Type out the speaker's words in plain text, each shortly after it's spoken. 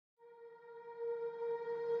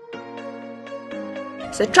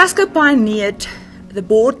So Trustco pioneered the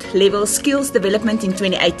board-level skills development in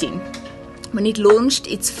 2018 when it launched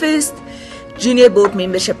its first junior board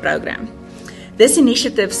membership program. This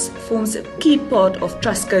initiative forms a key part of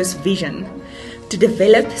Trustco's vision to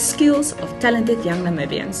develop the skills of talented young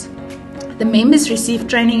Namibians. The members receive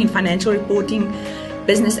training in financial reporting,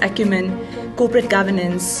 business acumen, corporate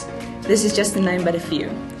governance. This is just to name but a few.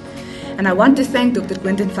 And I want to thank Dr.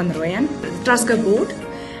 Quinton van Rooyen, the Trustco board,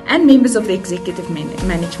 and members of the executive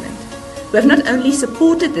management, who have not only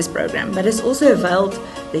supported this program, but has also availed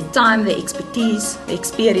their time, their expertise, their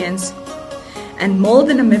experience, and mold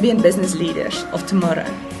the Namibian business leaders of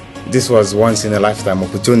tomorrow. This was once in a lifetime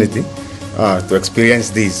opportunity to experience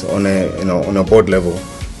this on a board level.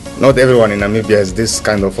 Not everyone in Namibia has this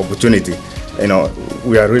kind of opportunity.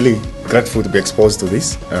 We are really grateful to be exposed to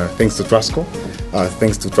this. Thanks to Trustco,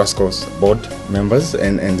 thanks to Trustco's board members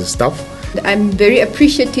and the staff. I'm very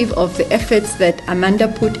appreciative of the efforts that Amanda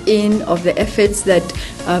put in, of the efforts that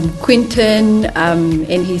Quinton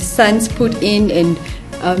and his sons put in, and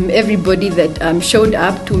everybody that showed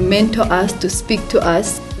up to mentor us, to speak to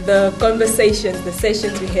us. The conversations, the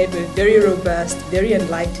sessions we had were very robust, very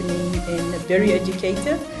enlightening, and very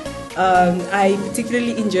educative. I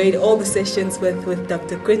particularly enjoyed all the sessions with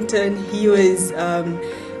Dr. Quinton. He was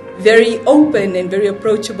very open and very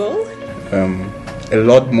approachable. A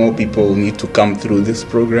lot more people need to come through this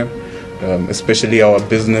program, especially our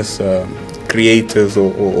business creators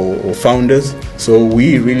or founders. So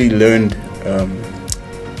we really learned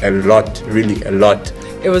a lot, really a lot.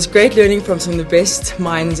 It was great learning from some of the best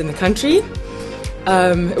minds in the country.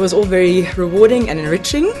 It was all very rewarding and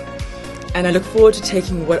enriching, and I look forward to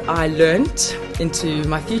taking what I learned into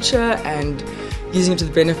my future and using it to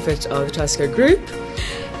the benefit of the Trustco Group.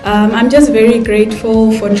 I'm just very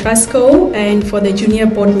grateful for Trustco and for the Junior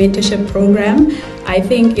Board Mentorship Program. I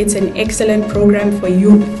think it's an excellent program for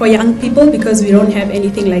young people, because we don't have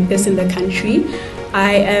anything like this in the country.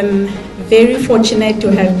 I am very fortunate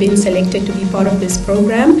to have been selected to be part of this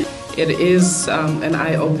program. It is an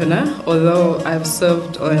eye-opener. Although I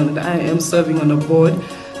am serving on a board,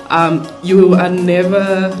 you are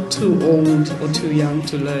never too old or too young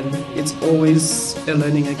to learn. It's always a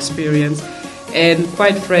learning experience. And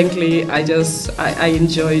quite frankly, I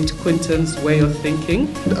enjoyed Quinton's way of thinking.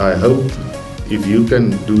 I hope if you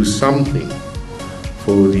can do something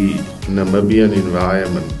for the Namibian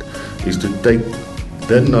environment is to take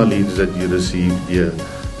the knowledge that you received here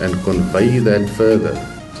and convey that further.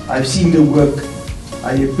 I've seen the work.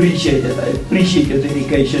 I appreciate it. I appreciate your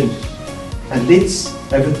dedication. And let's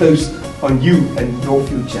have a toast on you and your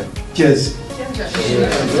future. Cheers.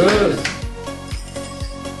 Cheers.